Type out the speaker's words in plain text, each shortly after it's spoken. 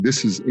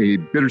This is a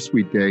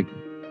bittersweet day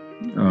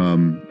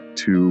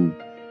to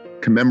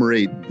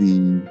commemorate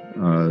the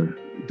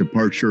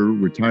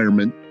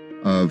retirement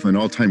of an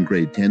all-time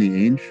great, Danny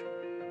Ainge,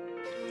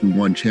 who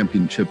won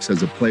championships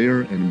as a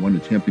player and won a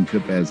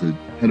championship as a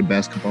head of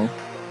basketball,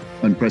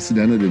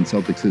 unprecedented in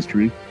Celtics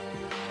history.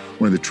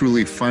 One of the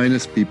truly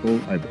finest people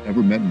I've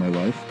ever met in my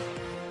life.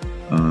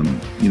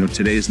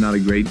 Today is not a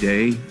great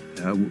day.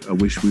 I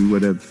wish we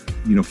would have,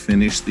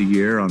 finished the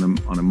year on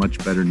a much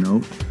better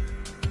note.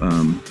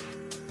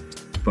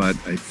 But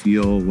I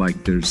feel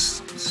like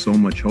there's so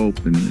much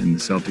hope in the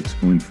Celtics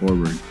going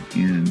forward.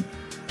 And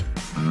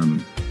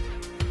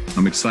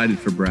I'm excited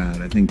for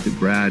Brad. I think that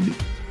Brad,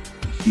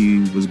 he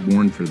was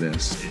born for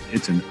this.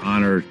 It's an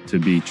honor to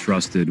be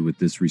trusted with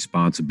this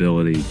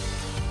responsibility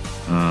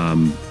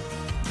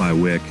by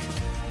Wick,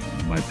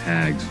 by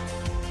Pags,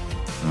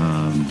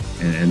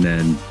 and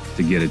then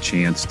to get a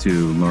chance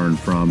to learn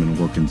from and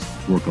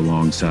work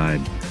alongside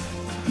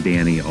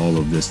Danny all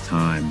of this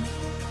time.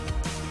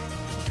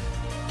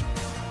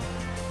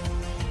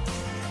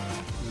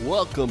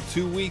 Welcome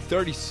to week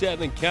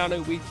 37,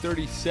 counting week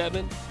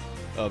 37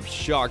 of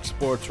Shark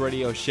Sports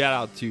Radio. Shout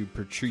out to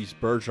Patrice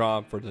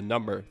Bergeron for the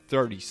number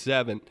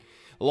 37.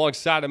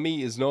 Alongside of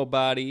me is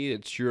nobody.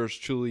 It's yours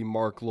truly,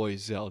 Mark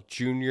Loisel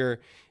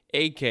Jr.,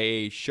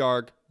 a.k.a.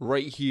 Shark,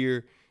 right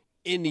here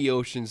in the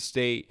Ocean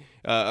State.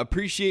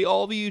 Appreciate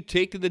all of you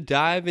taking the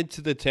dive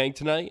into the tank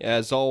tonight.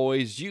 As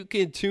always, you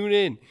can tune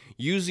in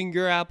using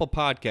your Apple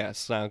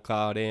Podcasts,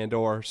 SoundCloud, and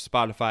or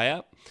Spotify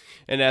app.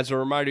 And as a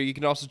reminder, you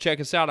can also check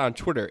us out on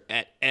Twitter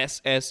at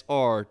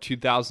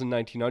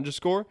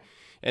SSR2019_.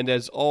 And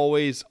as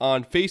always,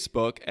 on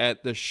Facebook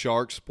at the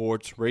Shark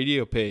Sports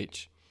Radio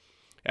page.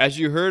 As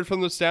you heard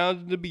from the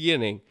sound in the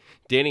beginning,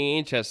 Danny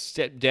Ainge has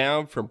stepped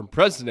down from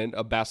president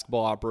of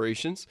basketball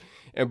operations,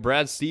 and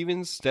Brad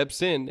Stevens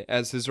steps in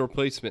as his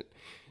replacement.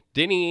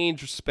 Danny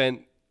Ainge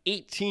spent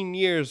 18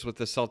 years with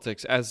the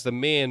Celtics as the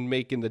man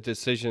making the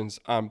decisions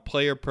on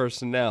player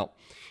personnel.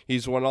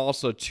 He's won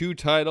also 2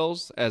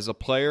 titles as a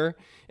player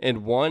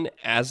and 1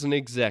 as an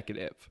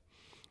executive.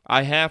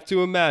 I have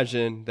to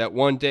imagine that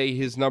one day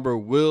his number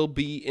will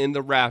be in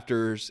the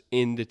rafters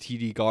in the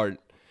TD Garden.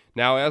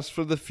 Now, as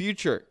for the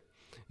future,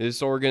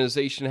 this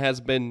organization has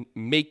been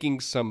making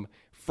some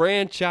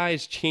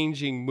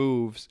franchise-changing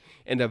moves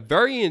and a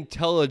very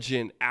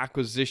intelligent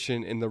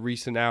acquisition in the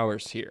recent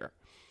hours here.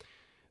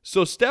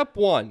 So step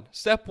one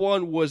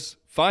was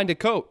find a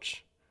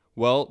coach.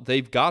 Well,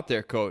 they've got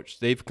their coach.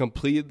 They've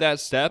completed that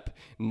step,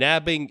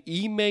 nabbing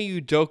Ime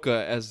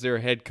Udoka as their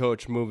head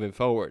coach moving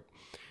forward.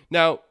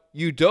 Now,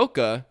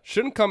 Udoka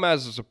shouldn't come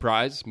as a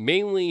surprise,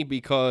 mainly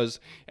because,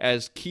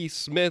 as Keith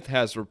Smith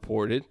has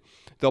reported,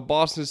 the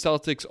Boston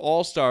Celtics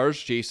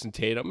All-Stars Jason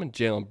Tatum and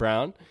Jaylen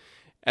Brown,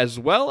 as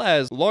well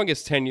as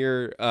longest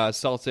tenure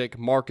Celtic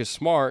Marcus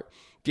Smart,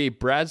 gave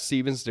Brad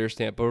Stevens their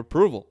stamp of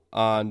approval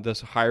on the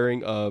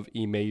hiring of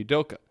Ime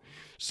Udoka.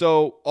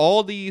 So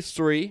all these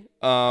three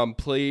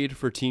played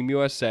for Team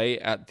USA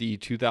at the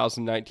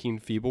 2019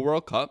 FIBA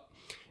World Cup,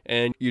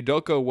 and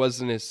Udoka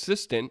was an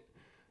assistant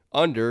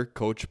under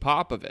Coach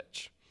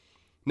Popovich.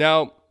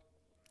 Now,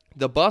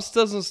 the bus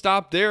doesn't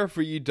stop there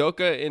for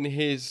Udoka in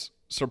his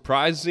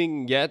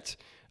surprising yet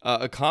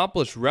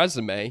accomplished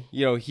resume.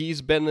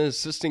 He's been an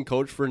assistant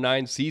coach for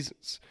 9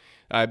 seasons.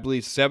 I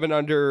believe 7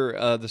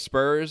 under the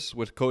Spurs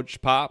with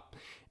Coach Pop,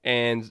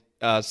 and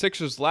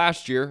Sixers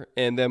last year,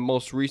 and then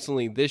most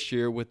recently this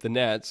year with the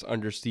Nets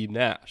under Steve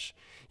Nash.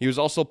 He was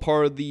also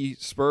part of the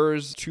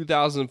Spurs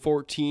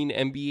 2014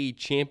 NBA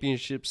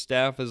championship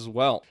staff as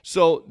well.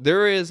 So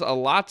there is a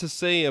lot to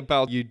say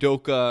about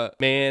Udoka,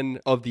 man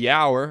of the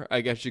hour,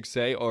 I guess you could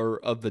say, or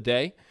of the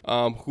day,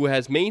 who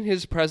has made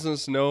his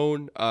presence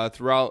known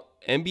throughout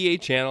NBA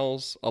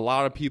channels. A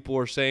lot of people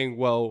are saying,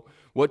 well,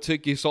 what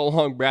took you so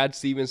long, Brad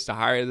Stevens, to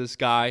hire this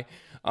guy?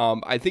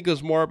 I think it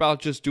was more about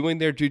just doing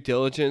their due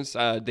diligence.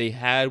 They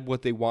had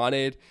what they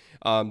wanted.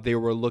 They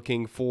were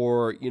looking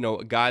for,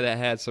 a guy that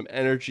had some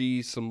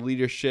energy, some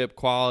leadership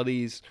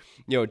qualities,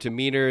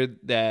 demeanor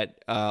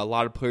that a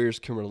lot of players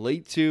can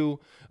relate to,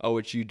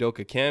 which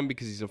Udoka can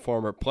because he's a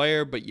former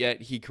player, but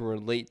yet he can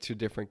relate to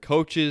different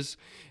coaches.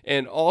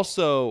 And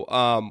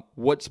also,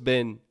 what's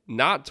been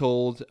not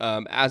told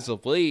as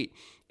of late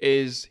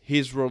is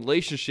his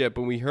relationship,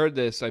 and we heard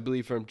this, I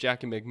believe, from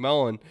Jackie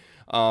McMullen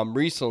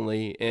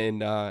recently in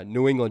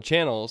New England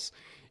channels,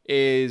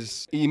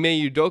 is Ime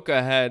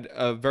Udoka had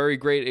a very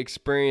great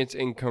experience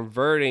in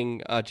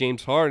converting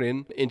James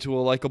Harden into a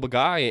likable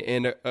guy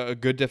and a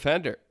good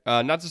defender.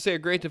 Not to say a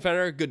great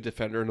defender, a good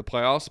defender in the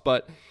playoffs,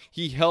 but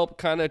he helped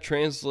kind of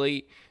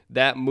translate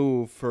that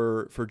move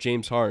for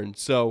James Harden.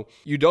 So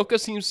Udoka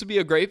seems to be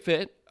a great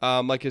fit.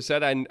 Like I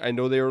said, I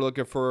know they were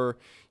looking for,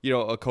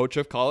 a coach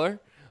of color.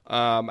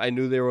 I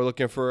knew they were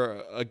looking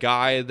for a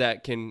guy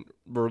that can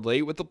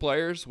relate with the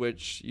players,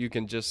 which you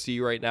can just see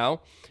right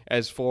now.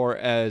 As far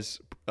as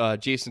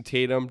Jason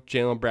Tatum,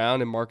 Jaylen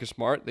Brown, and Marcus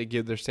Smart, they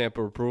give their stamp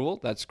of approval.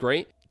 That's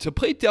great. To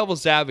play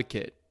devil's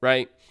advocate,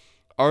 right,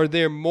 are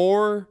there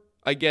more,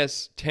 I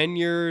guess,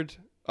 tenured,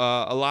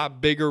 a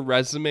lot bigger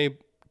resume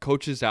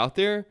coaches out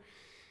there.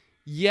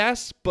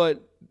 Yes,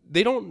 but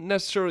they don't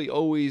necessarily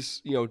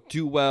always,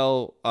 do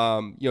well,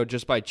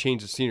 just by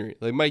change of scenery.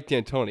 Like Mike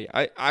D'Antoni.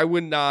 I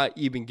would not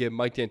even give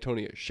Mike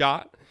D'Antoni a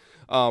shot.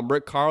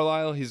 Rick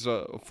Carlisle, he's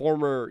a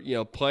former,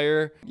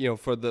 player,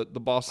 for the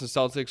Boston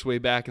Celtics way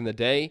back in the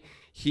day.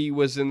 He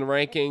was in the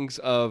rankings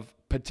of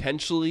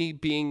potentially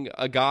being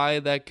a guy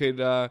that could,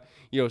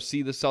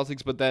 see the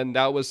Celtics, but then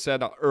that was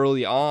said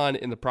early on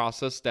in the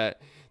process that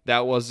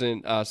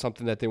wasn't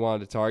something that they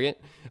wanted to target.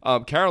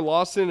 Kara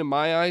Lawson, in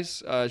my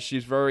eyes,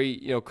 she's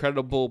very,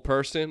 credible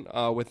person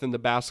within the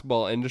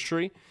basketball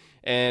industry,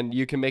 and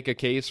you can make a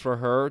case for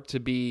her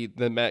to be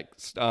the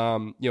next,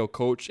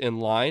 coach in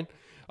line.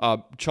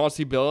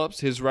 Chauncey Billups,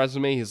 his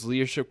resume, his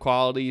leadership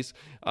qualities,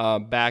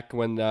 back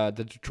when the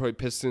Detroit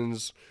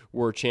Pistons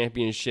were a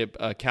championship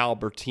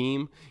caliber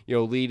team,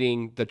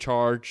 leading the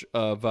charge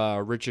of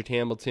Richard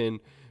Hamilton,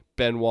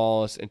 Ben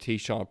Wallace, and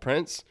Tayshaun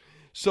Prince.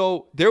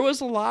 So there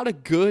was a lot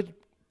of good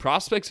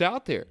prospects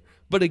out there.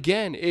 But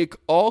again, it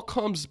all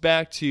comes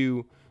back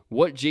to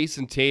what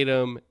Jason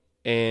Tatum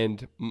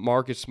and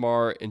Marcus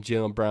Smart and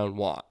Jaylen Brown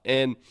want.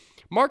 And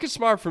Marcus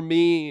Smart, for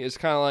me, is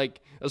kind of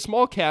like a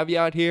small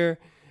caveat here.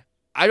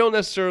 I don't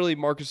necessarily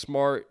Marcus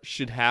Smart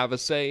should have a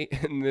say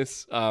in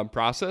this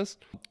process.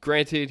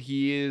 Granted,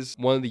 he is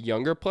one of the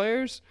younger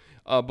players,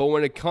 but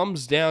when it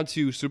comes down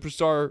to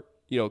superstar,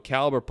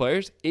 caliber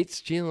players, it's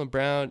Jaylen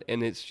Brown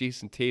and it's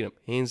Jason Tatum,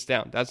 hands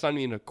down. That's not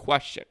even a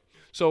question.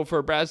 So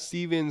for Brad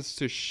Stevens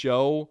to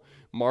show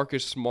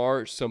Marcus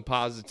Smart some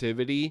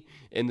positivity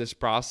in this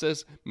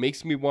process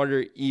makes me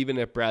wonder even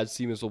if Brad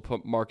Stevens will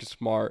put Marcus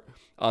Smart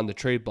on the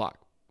trade block.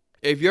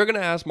 If you're going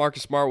to ask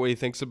Marcus Smart what he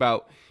thinks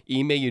about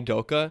Ime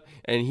Udoka,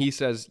 and he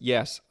says,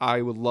 yes,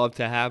 I would love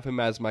to have him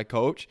as my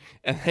coach,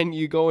 and then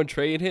you go and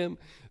trade him,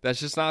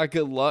 that's just not a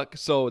good look.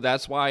 So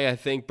that's why I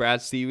think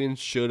Brad Stevens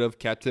should have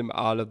kept him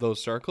out of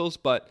those circles.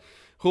 But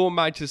who am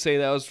I to say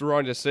that was the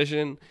wrong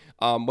decision?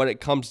 When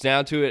it comes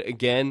down to it,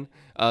 again,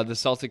 the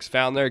Celtics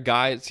found their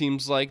guy, it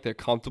seems like. They're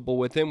comfortable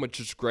with him, which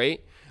is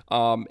great.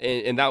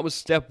 And that was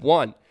step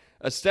one.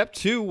 Step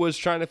two was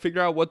trying to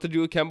figure out what to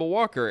do with Kemba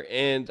Walker,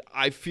 and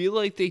I feel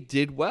like they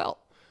did well.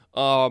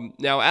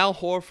 Now, Al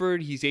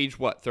Horford, he's aged,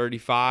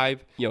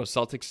 35?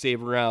 Celtics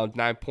save around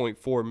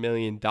 $9.4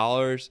 million,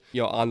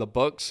 on the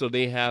books, so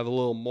they have a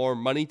little more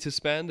money to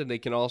spend, and they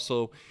can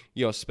also,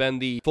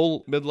 spend the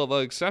full mid-level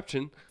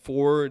exception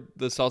for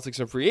the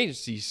Celtics in free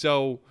agency.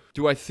 So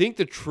do I think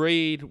the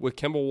trade with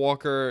Kemba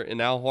Walker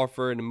and Al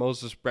Horford and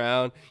Moses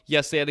Brown,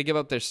 yes, they had to give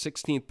up their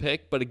 16th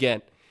pick, but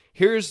again,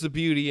 here's the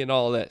beauty in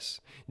all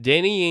this.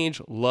 Danny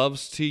Ainge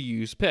loves to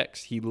use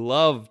picks. He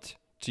loved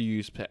to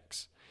use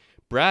picks.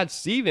 Brad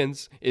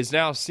Stevens is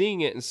now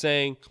seeing it and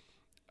saying,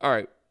 all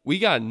right, we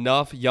got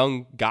enough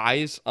young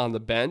guys on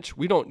the bench.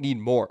 We don't need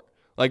more.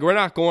 Like, we're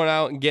not going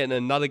out and getting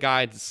another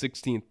guy at the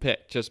 16th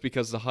pick just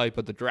because of the hype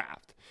of the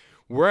draft.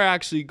 We're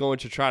actually going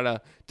to try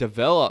to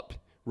develop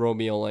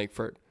Romeo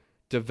Langford,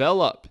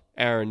 develop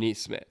Aaron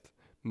Nesmith,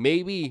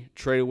 maybe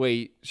trade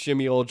away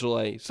Shimi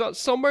Ojale. So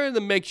somewhere in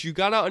the mix, you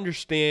got to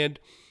understand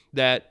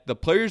that the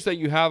players that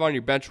you have on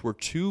your bench were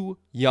too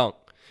young.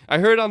 I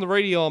heard on the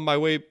radio on my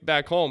way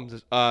back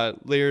home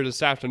later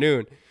this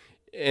afternoon,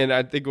 and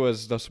I think it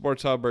was the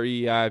Sports Hub or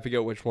EI, I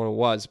forget which one it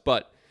was,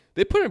 but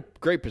they put in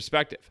great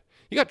perspective.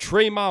 You got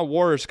Tremont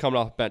Waters coming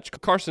off the bench,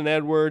 Carson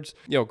Edwards,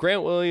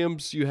 Grant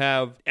Williams, you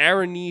have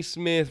Aaron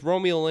Nesmith,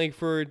 Romeo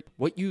Langford.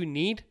 What you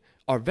need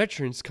are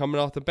veterans coming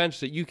off the bench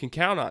that you can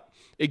count on.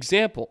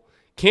 Example,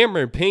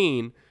 Cameron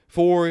Payne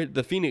for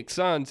the Phoenix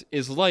Suns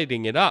is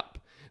lighting it up.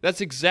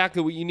 That's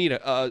exactly what you need.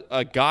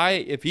 A guy,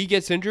 if he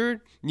gets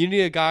injured, you need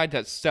a guy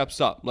that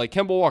steps up. Like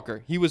Kemba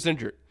Walker, he was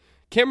injured.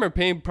 Cameron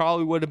Payne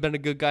probably would have been a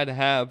good guy to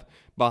have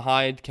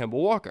behind Kemba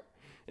Walker.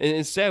 And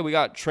instead, we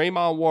got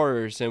Tremont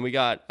Waters, and we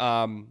got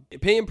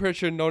Peyton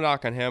Pritchard, no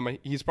knock on him.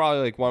 He's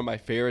probably like one of my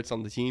favorites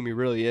on the team. He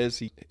really is.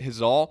 He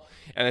his all.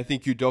 And I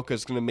think Udoka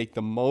is going to make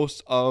the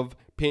most of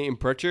Peyton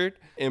Pritchard.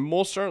 And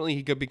most certainly,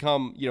 he could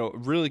become, a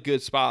really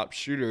good spot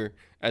shooter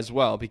as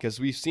well, because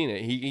we've seen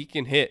it. He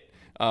can hit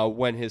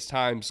when his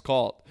time's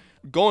called.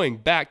 Going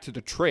back to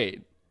the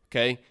trade,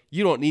 okay,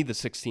 you don't need the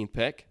 16th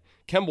pick.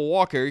 Kemba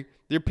Walker,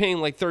 they're paying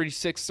like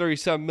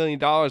 $37 million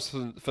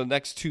for the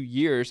next 2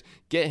 years.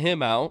 Get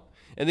him out.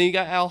 And then you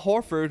got Al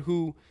Horford,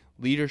 who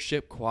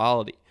leadership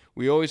quality.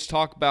 We always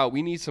talk about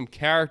we need some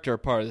character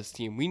part of this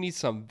team. We need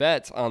some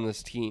vets on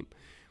this team.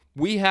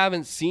 We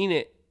haven't seen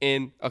it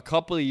in a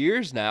couple of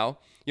years now.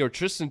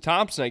 Tristan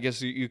Thompson, I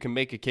guess you can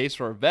make a case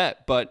for a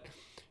vet, but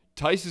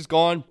Tice is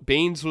gone.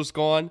 Baines was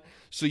gone.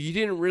 So you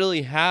didn't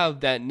really have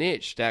that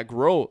niche, that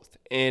growth.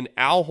 And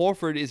Al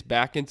Horford is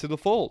back into the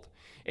fold.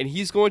 And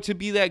he's going to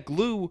be that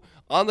glue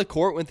on the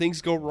court when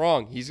things go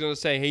wrong. He's going to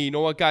say, hey, you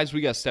know what, guys?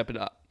 We got to step it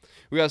up.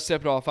 We got to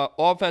step it off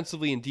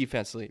offensively and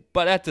defensively.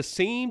 But at the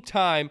same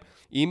time,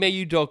 Ime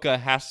Udoka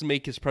has to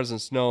make his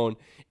presence known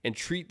and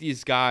treat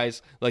these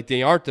guys like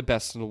they aren't the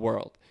best in the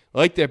world,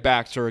 like their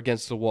backs are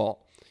against the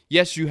wall.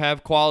 Yes, you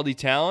have quality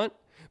talent,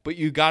 but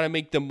you got to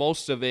make the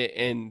most of it,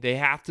 and they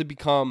have to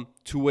become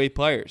two-way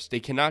players. They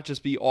cannot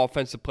just be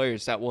offensive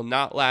players. That will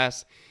not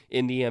last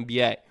in the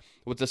NBA.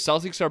 What the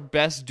Celtics are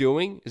best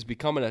doing is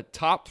becoming a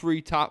top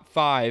 3, top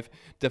 5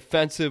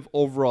 defensive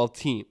overall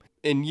team.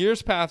 In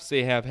years past,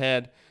 they have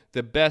had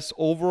the best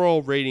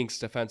overall ratings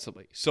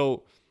defensively.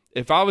 So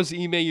if I was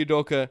Ime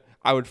Udoka,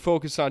 I would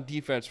focus on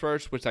defense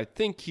first, which I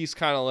think he's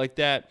kind of like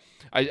that.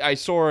 I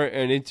saw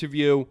an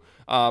interview.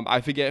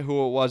 I forget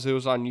who it was. It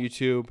was on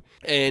YouTube.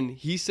 And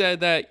he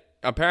said that,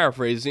 I'm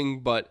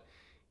paraphrasing, but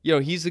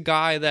he's a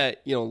guy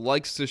that,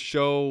 likes to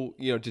show,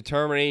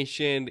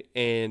 determination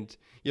and,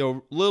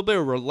 a little bit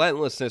of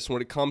relentlessness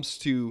when it comes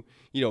to,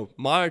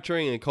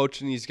 monitoring and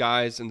coaching these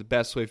guys in the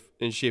best way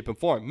in shape and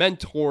form,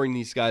 mentoring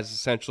these guys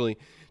essentially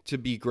to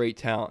be great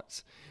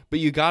talents. But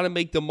you got to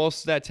make the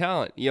most of that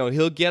talent.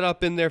 He'll get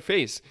up in their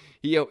face.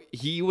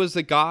 He was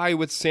a guy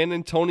with San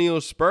Antonio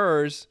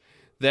Spurs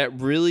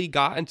that really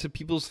got into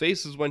people's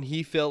faces when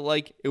he felt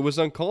like it was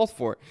uncalled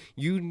for.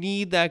 You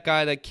need that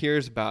guy that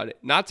cares about it.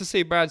 Not to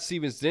say Brad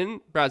Stevens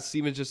didn't. Brad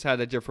Stevens just had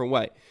a different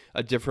way,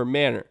 a different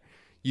manner.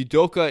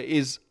 Udoka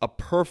is a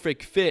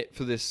perfect fit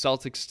for this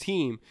Celtics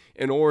team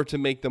in order to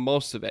make the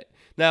most of it.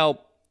 Now,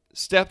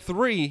 step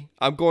 3,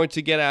 I'm going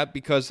to get at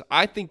because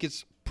I think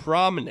it's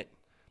prominent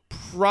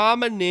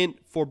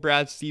for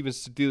Brad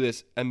Stevens to do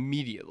this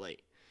immediately.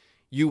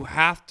 You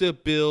have to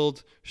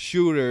build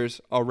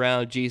shooters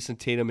around Jason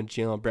Tatum and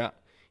Jaylen Brown.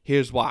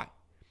 Here's why.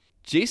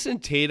 Jason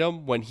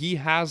Tatum, when he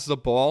has the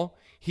ball,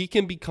 he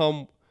can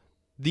become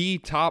the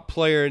top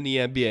player in the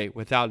NBA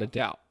without a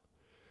doubt.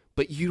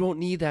 But you don't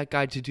need that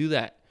guy to do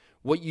that.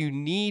 What you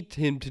need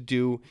him to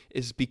do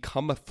is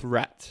become a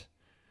threat.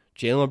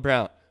 Jaylen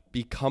Brown,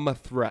 become a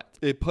threat.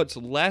 It puts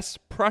less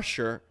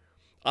pressure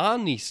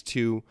on these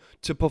two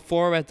to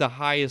perform at the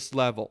highest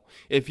level.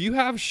 If you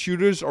have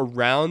shooters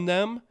around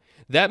them,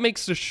 that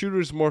makes the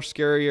shooters more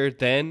scarier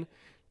than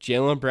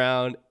Jaylen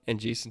Brown and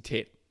Jason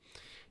Tatum.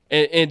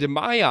 And in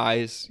my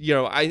eyes,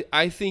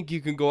 I think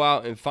you can go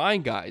out and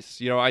find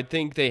guys. I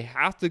think they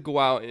have to go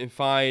out and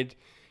find,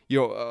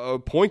 a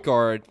point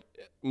guard.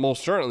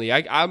 Most certainly.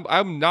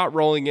 I'm not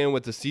rolling in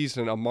with the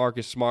season of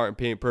Marcus Smart and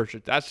Payton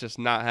Pritchard. That's just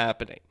not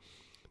happening.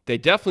 They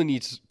definitely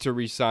need to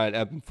re-sign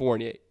Evan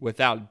Fournier,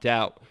 without a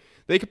doubt.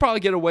 They could probably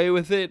get away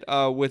with it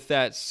with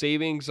that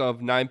savings of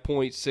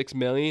 $9.6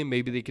 million.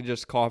 Maybe they can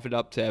just cough it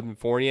up to Evan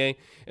Fournier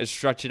and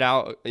stretch it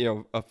out,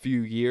 a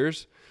few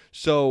years.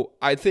 So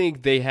I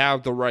think they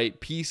have the right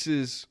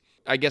pieces,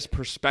 I guess,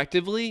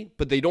 prospectively,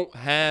 but they don't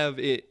have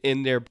it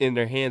in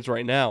their hands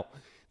right now.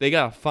 They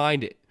gotta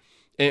find it,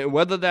 and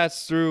whether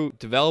that's through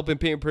developing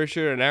Payton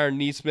Pritchard and Aaron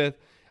Nesmith,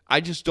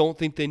 I just don't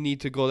think they need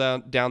to go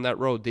down that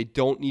road. They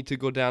don't need to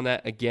go down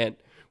that again.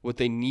 What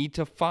they need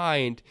to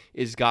find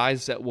is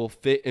guys that will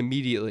fit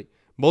immediately.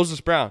 Moses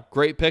Brown,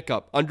 great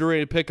pickup,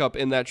 underrated pickup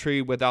in that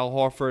trade with Al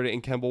Horford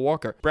and Kemba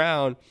Walker.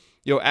 Brown,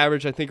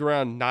 averaged I think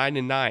around 9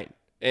 and 9,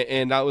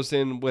 and that was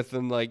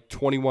within like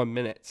 21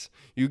 minutes.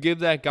 You give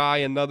that guy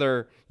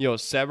another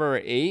 7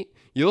 or 8,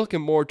 you're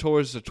looking more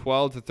towards the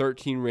 12 to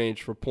 13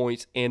 range for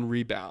points and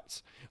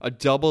rebounds. A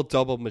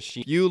double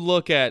machine. You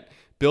look at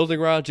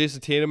building around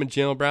Jason Tatum and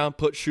Jaylen Brown,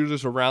 put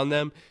shooters around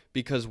them,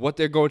 because what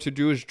they're going to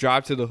do is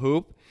drive to the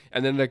hoop,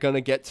 and then they're going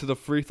to get to the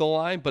free throw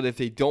line. But if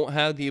they don't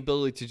have the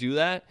ability to do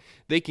that,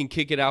 they can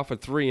kick it out for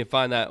 3 and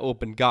find that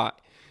open guy.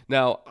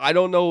 Now, I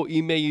don't know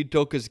Ime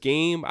Udoka's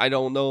game. I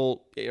don't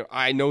know.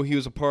 I know he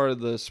was a part of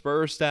the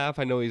Spurs staff.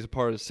 I know he's a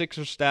part of the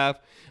Sixers staff.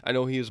 I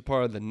know he was a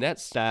part of the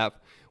Nets staff.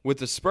 With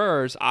the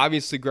Spurs,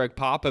 obviously Greg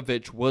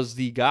Popovich was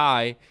the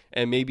guy,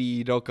 and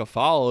maybe Udoka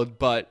followed,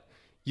 but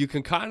you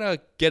can kind of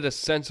get a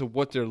sense of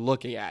what they're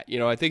looking at.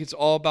 I think it's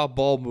all about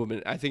ball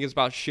movement. I think it's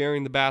about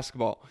sharing the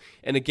basketball.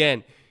 And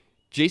again,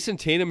 Jason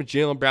Tatum and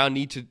Jaylen Brown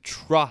need to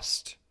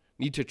trust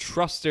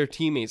their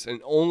teammates. And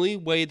the only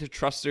way to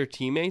trust their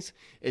teammates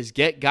is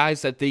get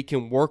guys that they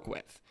can work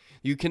with.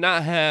 You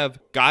cannot have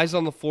guys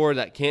on the floor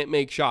that can't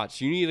make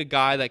shots. You need a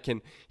guy that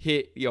can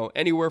hit,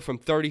 anywhere from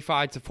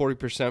 35 to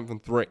 40% from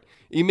 3.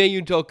 Ime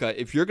Udoka,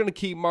 if you're going to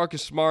keep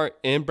Marcus Smart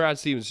and Brad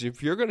Stevens,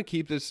 if you're going to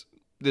keep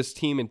this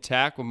team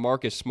intact with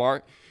Marcus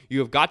Smart, you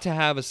have got to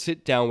have a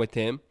sit down with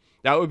him.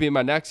 That would be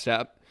my next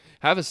step.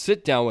 Have a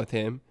sit down with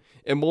him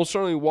and most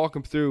certainly walk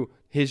him through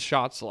his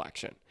shot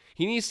selection.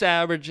 He needs to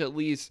average at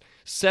least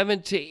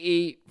 7 to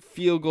 8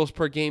 field goals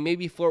per game,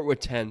 maybe flirt with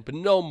 10, but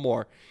no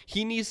more.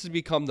 He needs to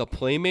become the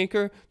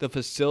playmaker, the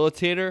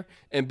facilitator,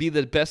 and be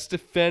the best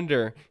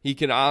defender he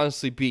can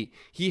honestly be.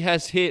 He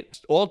has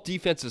hit all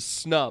defensive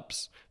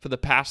snubs for the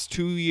past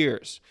 2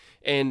 years,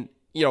 and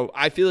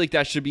I feel like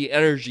that should be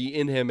energy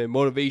in him and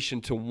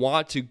motivation to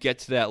want to get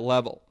to that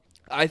level.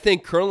 I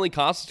think currently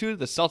constituted,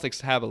 the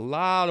Celtics have a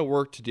lot of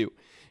work to do,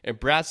 and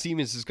Brad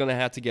Stevens is going to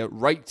have to get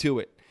right to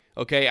it.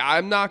 Okay,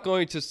 I'm not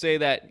going to say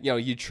that,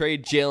 you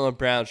trade Jaylen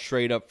Brown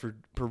straight up for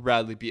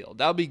Bradley Beal.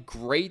 That would be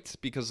great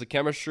because the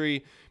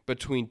chemistry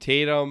between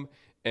Tatum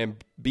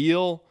and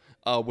Beal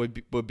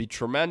would be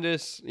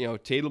tremendous.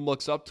 Tatum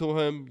looks up to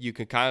him. You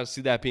can kind of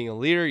see that being a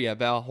leader. You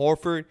have Al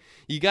Horford.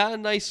 You got a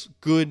nice,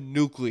 good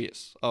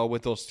nucleus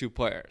with those two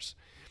players.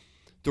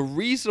 The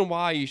reason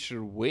why you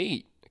should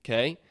wait,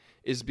 okay,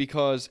 is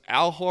because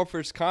Al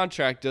Horford's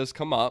contract does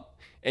come up,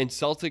 and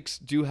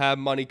Celtics do have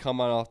money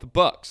coming off the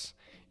books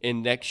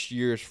in next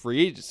year's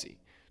free agency.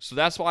 So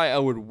that's why I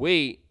would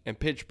wait and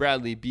pitch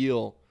Bradley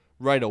Beal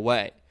right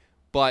away.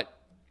 But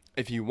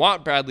if you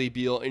want Bradley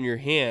Beal in your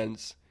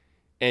hands,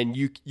 and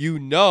you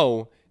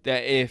know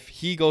that if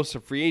he goes to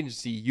free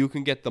agency, you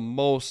can give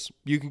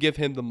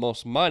him the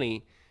most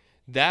money,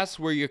 that's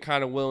where you're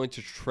kind of willing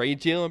to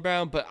trade Jaylen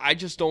Brown. But I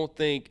just don't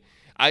think,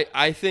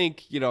 I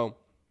think,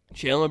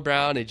 Jaylen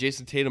Brown and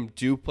Jason Tatum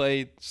do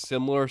play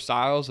similar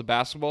styles of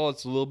basketball.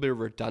 It's a little bit of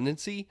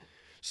redundancy.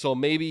 So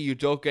maybe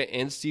Udoka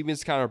and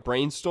Stevens kind of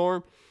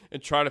brainstorm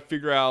and try to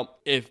figure out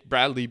if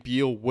Bradley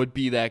Beal would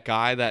be that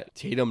guy that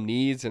Tatum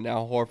needs and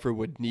Al Horford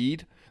would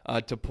need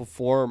to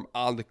perform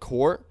on the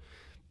court.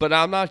 But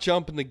I'm not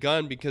jumping the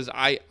gun because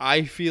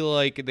I feel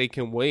like they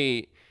can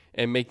wait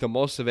and make the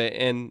most of it.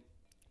 And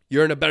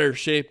you're in a better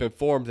shape and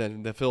form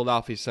than the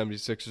Philadelphia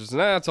 76ers. And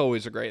that's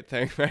always a great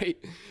thing, right?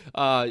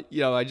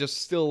 I just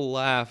still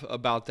laugh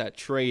about that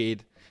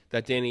trade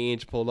that Danny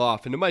Ainge pulled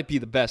off. And it might be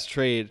the best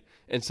trade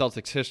in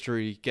Celtics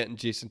history, getting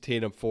Jason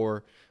Tatum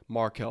for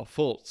Markelle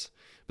Fultz.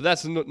 But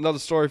that's another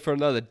story for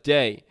another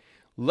day.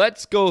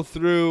 Let's go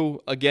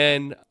through,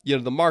 again,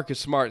 the Marcus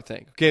Smart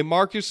thing. Okay,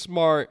 Marcus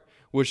Smart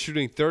was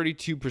shooting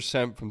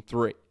 32% from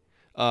three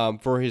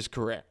for his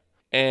career.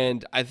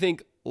 And I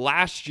think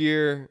last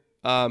year,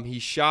 he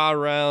shot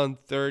around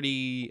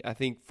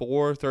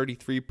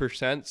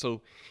 33%.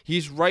 So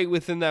he's right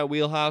within that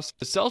wheelhouse.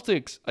 The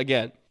Celtics,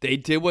 again, they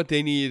did what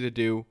they needed to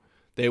do.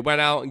 They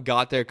went out and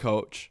got their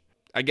coach.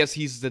 I guess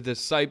he's the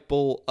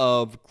disciple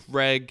of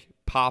Greg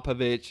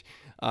Popovich,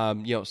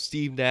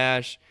 Steve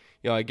Nash.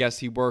 I guess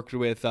he worked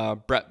with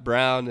Brett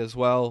Brown as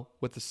well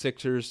with the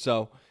Sixers.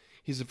 So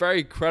he's a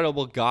very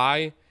credible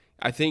guy.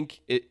 I think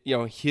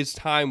his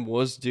time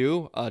was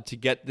due to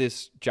get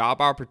this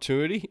job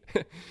opportunity.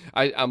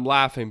 I'm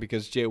laughing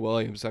because Jay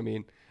Williams,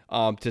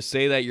 to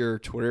say that your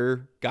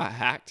Twitter got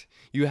hacked,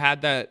 you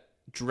had that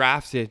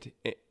drafted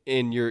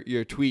in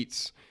your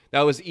tweets.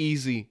 That was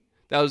easy.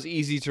 That was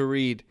easy to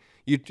read.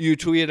 You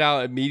tweeted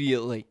out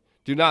immediately.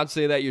 Do not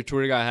say that your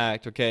Twitter got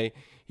hacked, okay?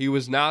 He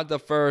was not the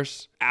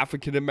first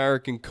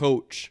African-American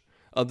coach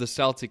of the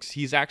Celtics.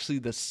 He's actually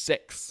the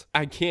 6th.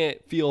 I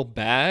can't feel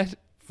bad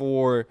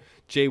for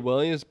Jay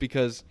Williams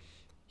because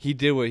he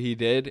did what he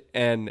did,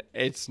 and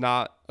it's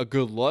not a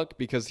good look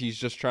because he's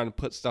just trying to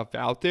put stuff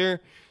out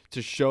there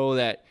to show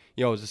that,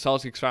 the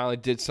Celtics finally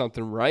did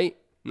something right.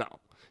 No,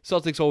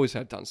 Celtics always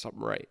have done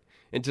something right.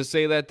 And to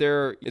say that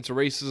it's a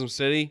racism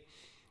city,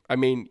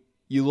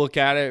 you look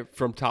at it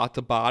from top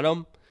to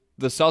bottom,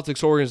 the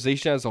Celtics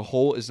organization as a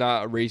whole is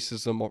not a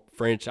racism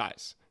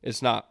franchise.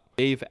 It's not.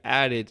 They've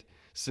added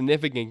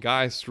significant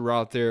guys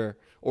throughout their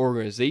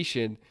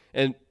organization,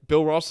 and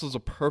Bill Russell is a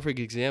perfect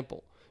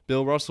example.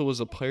 Bill Russell was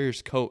a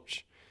player's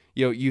coach.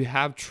 You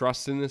have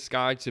trust in this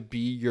guy to be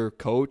your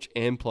coach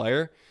and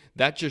player.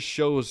 That just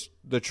shows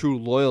the true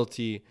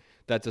loyalty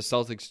that the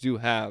Celtics do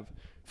have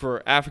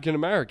for African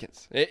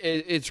Americans.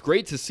 It's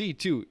great to see,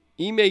 too.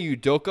 Ime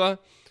Udoka,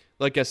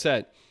 like I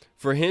said,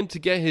 for him to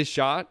get his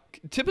shot,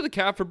 tip of the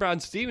cap for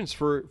Brad Stevens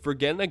for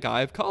getting a guy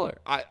of color.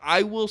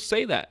 I will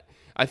say that.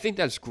 I think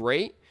that's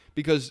great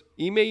because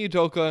Ime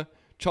Udoka,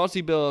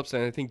 Chauncey Billups,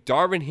 and I think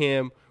Darvin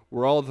Ham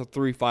were all the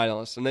 3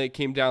 finalists. And then it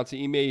came down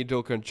to Ime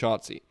Udoka and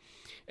Chauncey.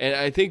 And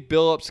I think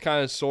Billups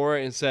kind of saw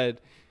it and said,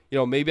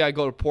 maybe I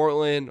go to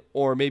Portland,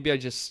 or maybe I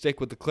just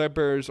stick with the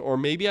Clippers, or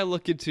maybe I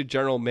look into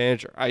general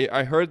manager.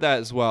 I heard that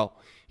as well.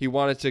 He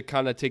wanted to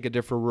kind of take a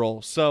different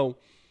role. So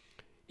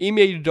Ime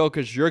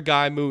Udoka's your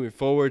guy moving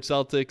forward,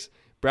 Celtics.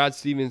 Brad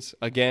Stevens,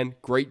 again,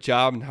 great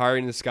job in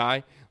hiring this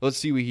guy. Let's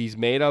see what he's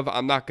made of.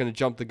 I'm not going to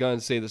jump the gun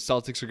and say the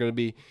Celtics are going to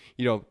be,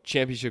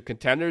 championship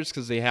contenders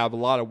because they have a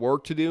lot of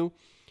work to do.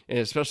 And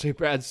especially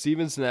Brad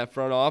Stevens in that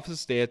front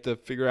office, they have to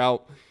figure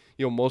out,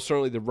 most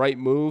certainly the right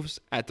moves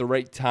at the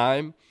right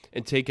time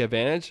and take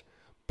advantage.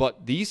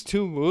 But these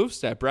 2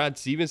 moves that Brad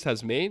Stevens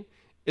has made,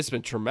 it's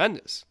been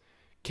tremendous.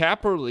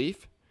 Cap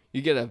relief,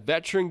 you get a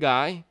veteran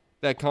guy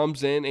that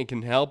comes in and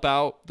can help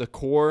out the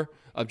core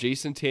of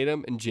Jason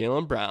Tatum and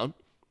Jaylen Brown.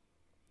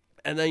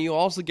 And then you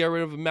also get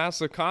rid of a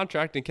massive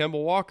contract in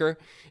Kemba Walker.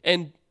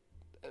 And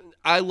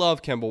I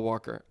love Kemba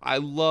Walker. I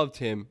loved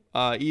him.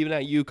 Even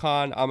at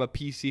UConn, I'm a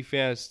PC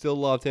fan. I still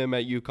loved him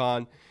at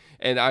UConn.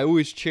 And I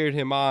always cheered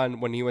him on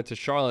when he went to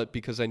Charlotte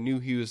because I knew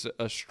he was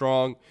a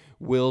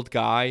strong-willed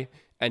guy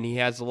and he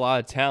has a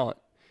lot of talent.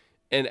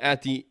 And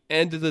at the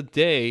end of the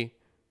day,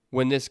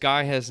 when this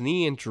guy has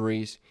knee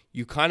injuries,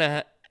 you kind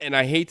of, and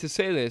I hate to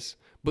say this,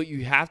 but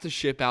you have to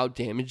ship out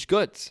damaged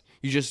goods.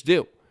 You just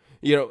do.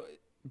 Danny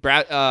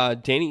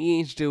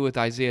Ainge did with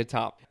Isaiah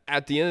Thomas.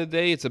 At the end of the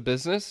day, it's a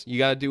business. You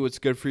got to do what's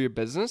good for your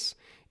business.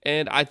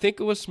 And I think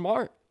it was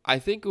smart. I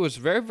think it was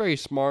very, very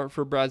smart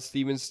for Brad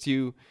Stevens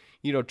to,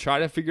 try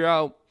to figure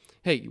out,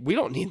 hey, we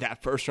don't need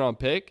that first-round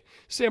pick.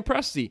 Sam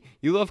Presti,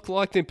 you love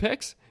collecting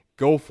picks?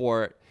 Go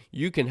for it.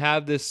 You can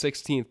have this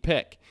 16th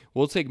pick.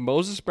 We'll take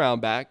Moses Brown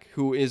back,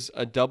 who is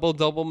a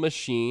double-double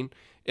machine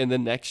in the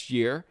next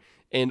year.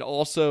 And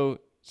also,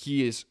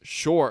 he is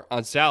short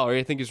on salary.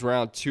 I think he's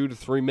around $2 to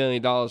 $3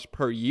 million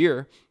per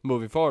year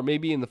moving forward,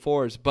 maybe in the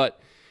fours. But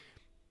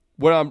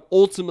what I'm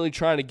ultimately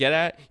trying to get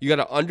at, you got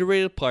an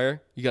underrated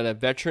player, you got a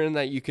veteran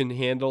that you can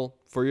handle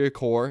for your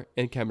core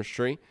and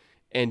chemistry,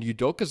 and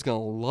Udoka's going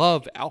to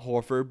love Al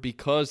Horford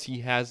because he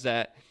has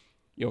that,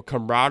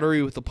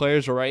 camaraderie with the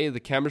players already, the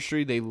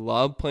chemistry. They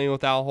love playing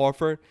with Al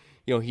Horford.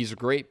 He's a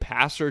great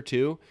passer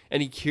too,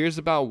 and he cares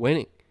about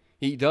winning.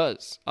 He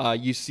does.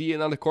 You see it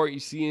on the court, you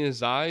see it in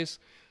his eyes.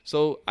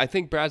 So I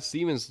think Brad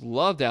Stevens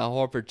loved Al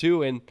Horford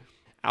too, and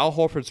Al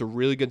Horford's a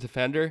really good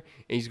defender, and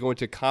he's going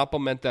to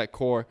complement that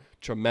core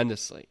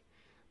tremendously.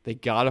 They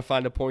got to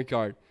find a point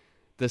guard.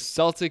 The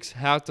Celtics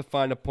have to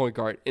find a point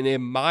guard. And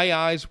in my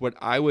eyes, what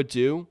I would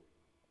do,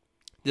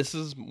 this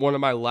is one of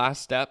my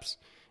last steps.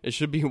 It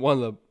should be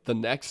one of the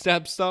next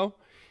steps, though,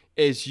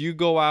 is you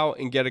go out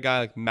and get a guy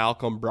like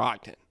Malcolm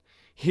Brogdon.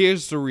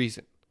 Here's the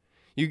reason.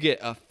 You get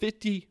a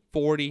 50,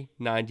 40,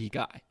 90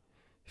 guy.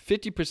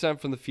 50%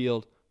 from the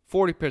field,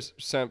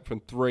 40%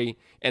 from three,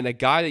 and a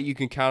guy that you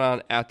can count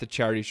on at the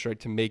charity stripe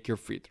to make your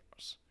free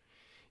throws.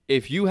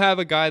 If you have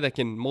a guy that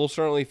can most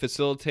certainly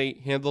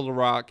facilitate, handle the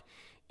rock,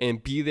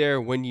 and be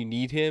there when you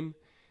need him,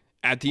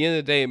 at the end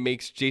of the day, it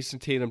makes Jason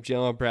Tatum,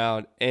 Jaylen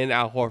Brown, and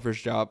Al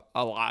Horford's job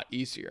a lot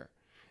easier.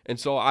 And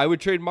so I would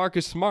trade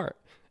Marcus Smart,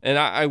 and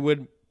I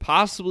would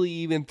possibly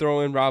even throw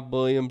in Rob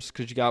Williams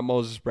because you got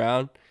Moses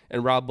Brown,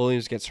 and Rob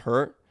Williams gets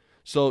hurt.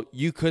 So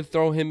you could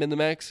throw him in the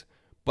mix,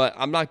 but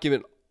I'm not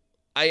giving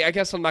I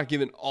guess I'm not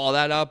giving all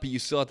that up, but you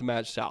still have to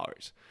match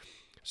salaries.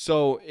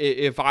 So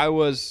if I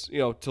was,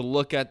 to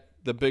look at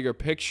the bigger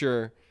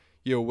picture,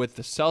 with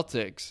the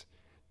Celtics,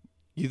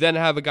 you then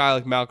have a guy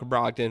like Malcolm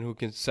Brogdon who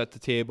can set the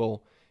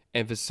table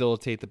and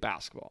facilitate the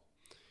basketball.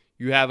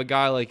 You have a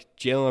guy like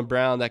Jaylen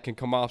Brown that can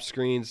come off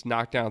screens,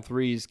 knock down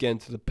threes, get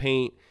into the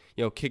paint,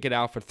 kick it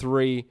out for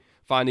three,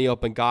 find the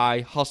open guy,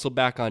 hustle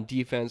back on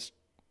defense.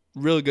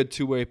 Really good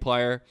two-way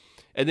player.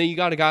 And then you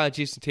got a guy like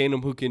Jason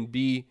Tatum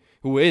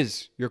who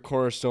is your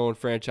cornerstone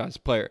franchise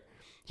player.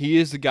 He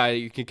is the guy that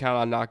you can count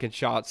on knocking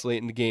shots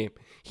late in the game.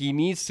 He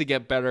needs to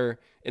get better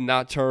in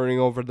not turning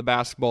over the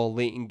basketball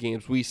late in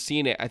games. We've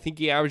seen it. I think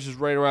he averages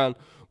right around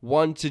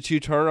 1 to 2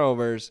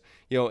 turnovers,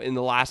 in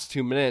the last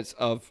 2 minutes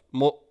of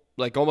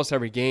almost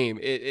every game.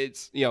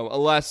 It's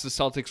unless the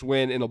Celtics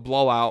win in a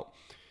blowout,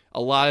 a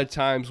lot of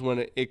times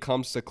when it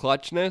comes to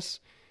clutchness,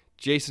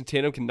 Jason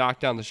Tatum can knock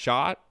down the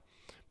shot,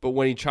 but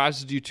when he tries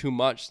to do too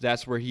much,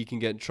 that's where he can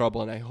get in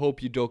trouble. And I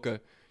hope Udoka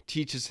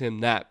teaches him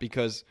that,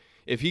 because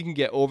if he can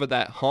get over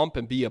that hump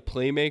and be a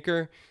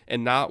playmaker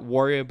and not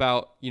worry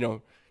about,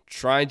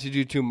 trying to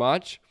do too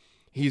much,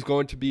 he's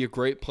going to be a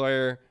great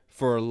player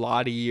for a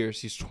lot of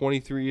years. He's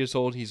 23 years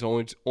old. He's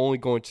only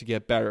going to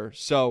get better.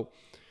 So,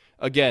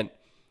 again,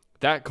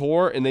 that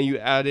core, and then you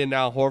add in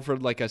Al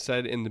Horford, like I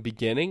said in the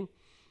beginning,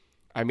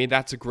 I mean,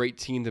 that's a great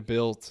team to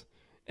build.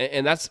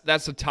 And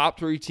that's a top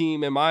 3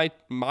 team in my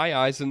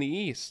eyes in the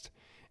East.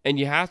 And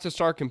you have to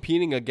start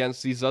competing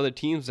against these other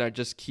teams that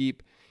just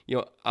keep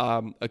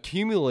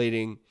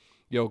accumulating,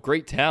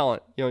 great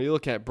talent. You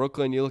look at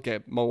Brooklyn, you look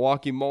at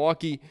Milwaukee.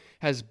 Milwaukee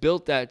has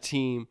built that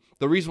team.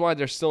 The reason why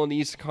they're still in the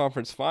Eastern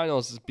Conference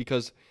Finals is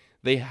because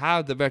they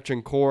have the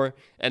veteran core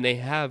and they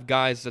have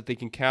guys that they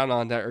can count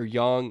on that are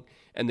young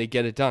and they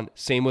get it done.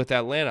 Same with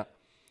Atlanta.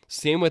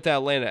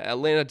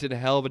 Atlanta did a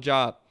hell of a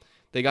job.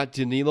 They got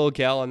Danilo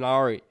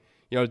Gallinari.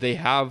 They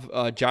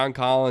have John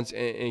Collins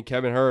and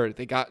Kevin Hurd.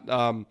 They got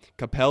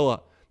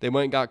Capella. They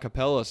went and got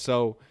Capella.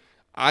 So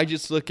I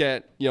just look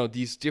at,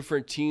 these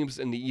different teams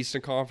in the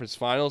Eastern Conference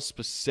Finals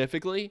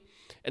specifically,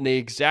 and they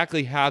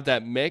exactly have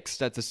that mix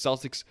that the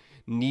Celtics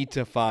need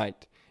to find.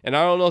 And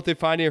I don't know if they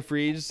find it in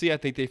free agency. I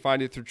think they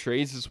find it through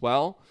trades as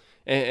well.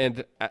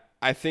 And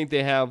I think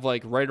they have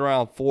right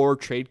around 4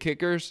 trade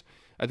kickers.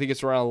 I think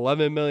it's around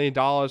 $11 million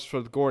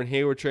for the Gordon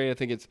Hayward trade. I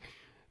think it's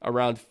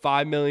around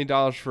 $5 million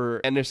for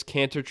Enes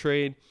Kanter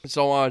trade, and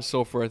so on and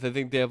so forth. I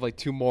think they have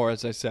 2 more,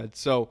 as I said.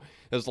 So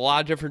there's a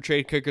lot of different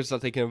trade kickers that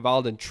they can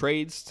involve in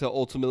trades to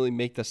ultimately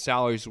make the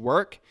salaries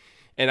work.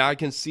 And I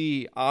can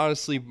see,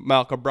 honestly,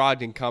 Malcolm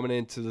Brogdon coming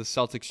into the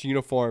Celtics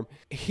uniform.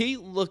 He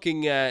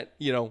looking at,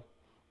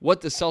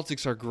 what the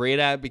Celtics are great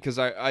at, because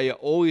I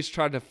always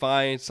try to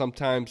find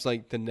sometimes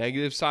the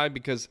negative side,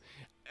 because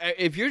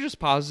if you're just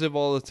positive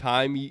all the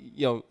time,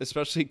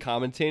 especially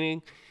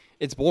commentating,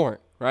 it's boring,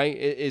 right?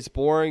 It's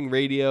boring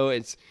radio.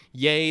 It's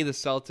yay, the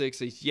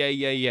Celtics. It's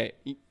yay.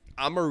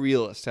 I'm a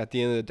realist at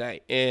the end of the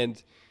day.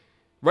 And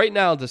right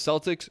now, the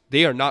Celtics,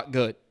 they are not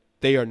good.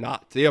 They are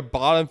not. They are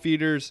bottom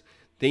feeders.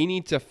 They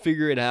need to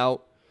figure it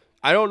out.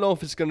 I don't know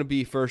if it's going to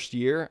be first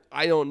year.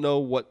 I don't know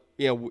what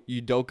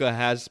Udoka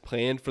has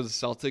planned for the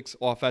Celtics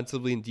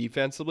offensively and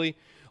defensively.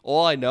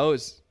 All I know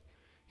is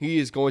he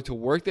is going to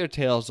work their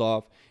tails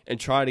off and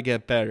try to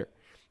get better.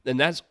 And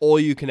that's all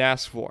you can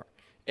ask for.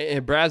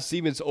 And Brad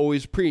Stevens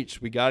always preached,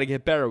 we got to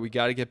get better, we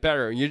got to get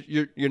better. And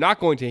you're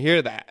not going to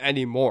hear that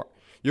anymore.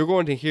 You're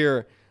going to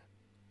hear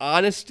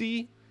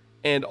honesty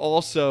and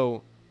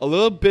also a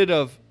little bit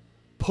of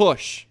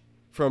push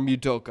from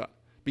Udoka.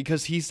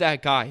 because he's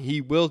that guy.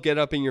 He will get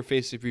up in your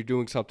face if you're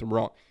doing something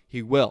wrong.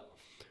 He will.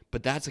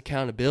 But that's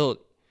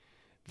accountability.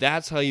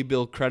 That's how you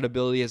build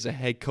credibility as a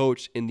head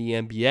coach in the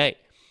NBA,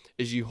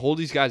 is you hold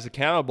these guys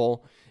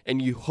accountable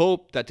and you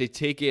hope that they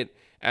take it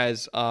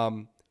as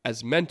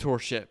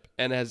mentorship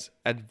and as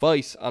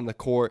advice on the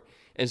court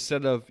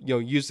instead of,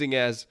 using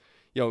as,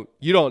 you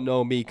don't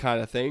know me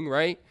kind of thing,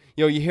 right?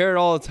 You hear it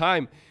all the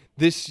time.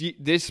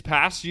 This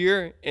past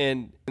year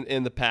and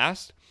in the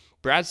past,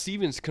 Brad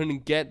Stevens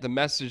couldn't get the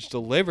message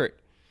delivered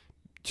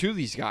to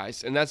these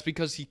guys, and that's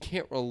because he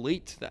can't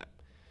relate to them.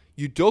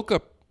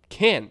 Udoka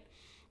can.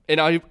 And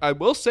I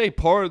will say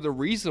part of the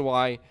reason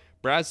why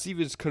Brad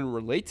Stevens couldn't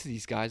relate to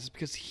these guys is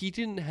because he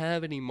didn't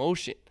have any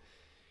emotion.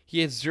 He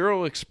had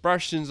zero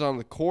expressions on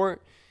the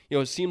court.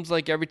 It seems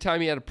like every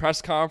time he had a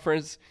press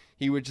conference,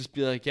 he would just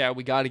be like, yeah,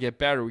 we got to get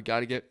better. We got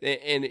to get,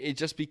 and it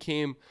just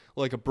became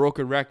like a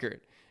broken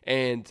record.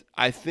 And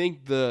I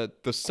think the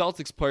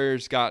Celtics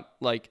players got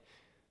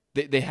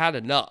they had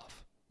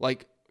enough.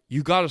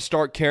 You got to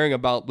start caring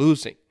about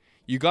losing.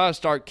 You got to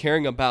start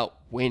caring about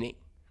winning.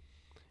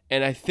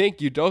 And I think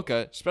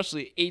Udoka,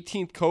 especially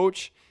 18th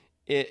coach,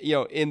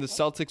 in the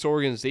Celtics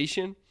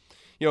organization,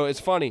 it's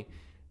funny.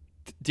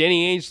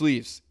 Danny Ainge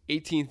leaves,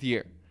 18th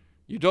year.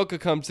 Udoka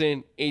comes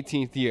in,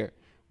 18th year.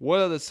 What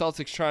are the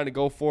Celtics trying to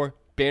go for?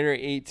 Banner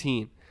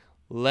 18.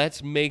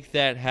 Let's make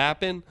that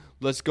happen.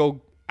 Let's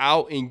go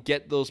out and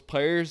get those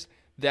players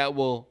that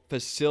will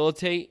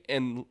facilitate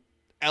and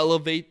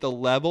elevate the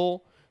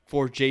level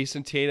for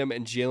Jason Tatum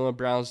and Jaylen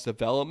Brown's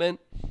development.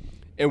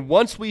 And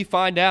once we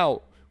find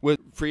out with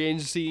free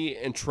agency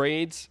and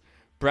trades,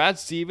 Brad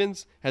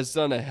Stevens has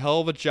done a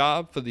hell of a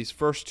job for these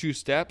first two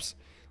steps.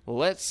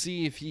 Let's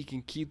see if he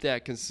can keep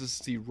that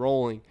consistency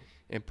rolling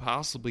and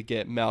possibly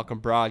get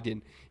Malcolm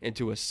Brogdon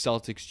into a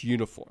Celtics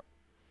uniform.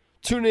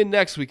 Tune in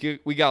next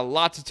week. We got a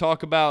lot to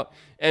talk about.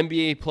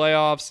 NBA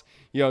playoffs.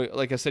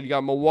 Like I said, you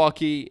got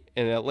Milwaukee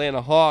and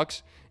Atlanta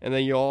Hawks. And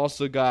then you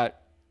also got,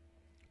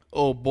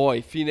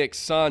 Phoenix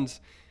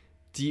Suns.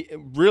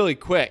 Really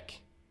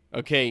quick.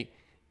 Okay.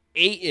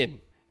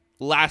 Ayton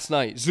last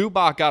night.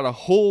 Zubac got a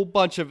whole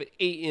bunch of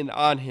Ayton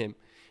on him.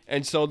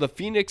 And so the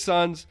Phoenix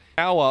Suns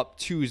now up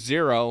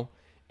 2-0.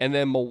 And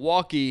then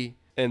Milwaukee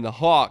and the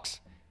Hawks,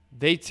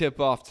 they tip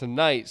off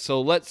tonight.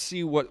 So let's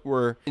see what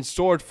we're in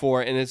store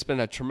for. And it's been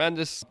a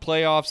tremendous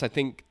playoffs. I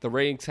think the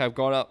ratings have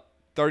gone up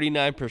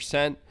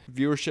 39%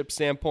 viewership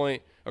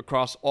standpoint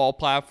across all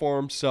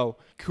platforms. So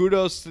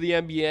kudos to the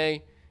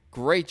NBA.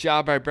 Great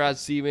job by Brad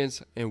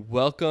Stevens. And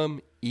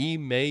welcome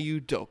Ime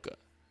Udoka.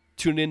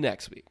 Tune in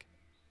next week.